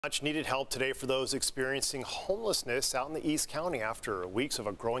Much needed help today for those experiencing homelessness out in the East County. After weeks of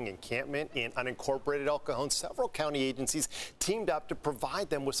a growing encampment in unincorporated El Cajon, several county agencies teamed up to provide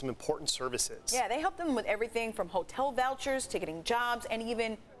them with some important services. Yeah, they helped them with everything from hotel vouchers to getting jobs and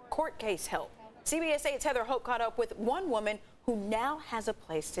even court case help. CBS 8's Heather Hope caught up with one woman who now has a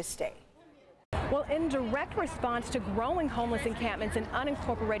place to stay. Well, in direct response to growing homeless encampments in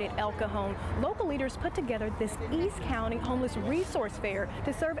unincorporated El Cajon, local leaders put together this East County Homeless Resource Fair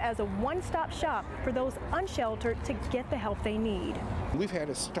to serve as a one-stop shop for those unsheltered to get the help they need. We've had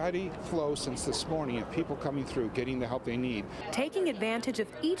a steady flow since this morning of people coming through, getting the help they need. Taking advantage of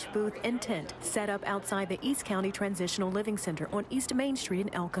each booth and tent set up outside the East County Transitional Living Center on East Main Street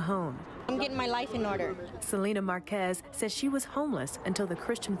in El Cajon. I'm getting my life in order. Celina Marquez says she was homeless until the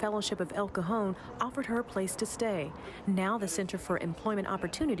Christian Fellowship of El Cajon offered her a place to stay. Now the Center for Employment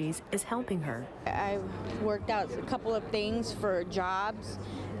Opportunities is helping her. I've worked out a couple of things for jobs,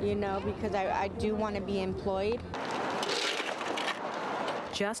 because I do want to be employed.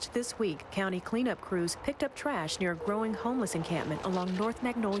 Just this week, county cleanup crews picked up trash near a growing homeless encampment along North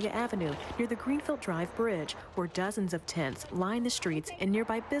Magnolia Avenue near the Greenfield Drive Bridge, where dozens of tents line the streets and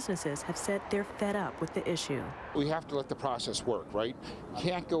nearby businesses have said they're fed up with the issue. We have to let the process work, right?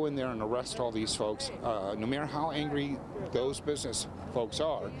 Can't go in there and arrest all these folks, no matter how angry those business folks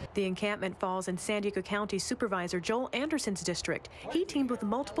are. The encampment falls in San Diego County Supervisor Joel Anderson's district. He teamed with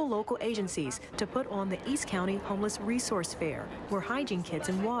multiple local agencies to put on the East County Homeless Resource Fair, where hygiene kits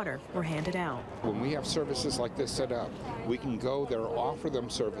and water were handed out. When we have services like this set up, we can go there, offer them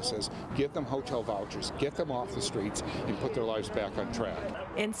services, give them hotel vouchers, get them off the streets, and put their lives back on track.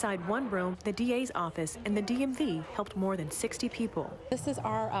 Inside one room, the DA's office and the DMV helped more than 60 people. This is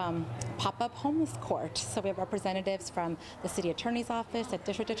our pop-up homeless court. So we have representatives from the City Attorney's Office, the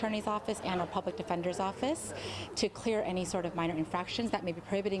District Attorney's Office, and our Public Defender's Office to clear any sort of minor infractions that may be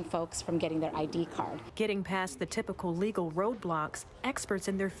prohibiting folks from getting their ID card. Getting past the typical legal roadblocks, experts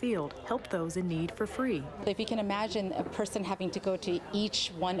in their field help those in need for free. If you can imagine a person having to go to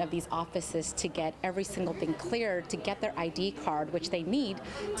each one of these offices to get every single thing cleared, to get their ID card, which they need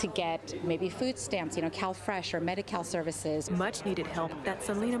to get maybe food stamps, CalFresh or Medi-Cal services. Much needed help that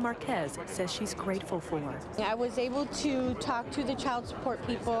Celina Marquez says she's grateful for. I was able to talk to the child support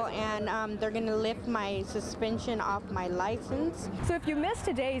people, and they're going to lift my suspension off my license. So if you missed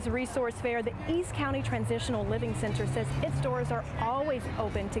today's resource fair, the East County Transitional Living Center says its doors are always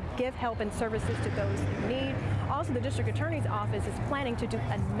open to give help and services to those in need. Also, the District Attorney's Office is planning to do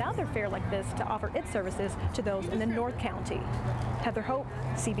another fair like this to offer its services to those in the North County. Heather Hope,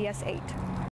 CBS 8.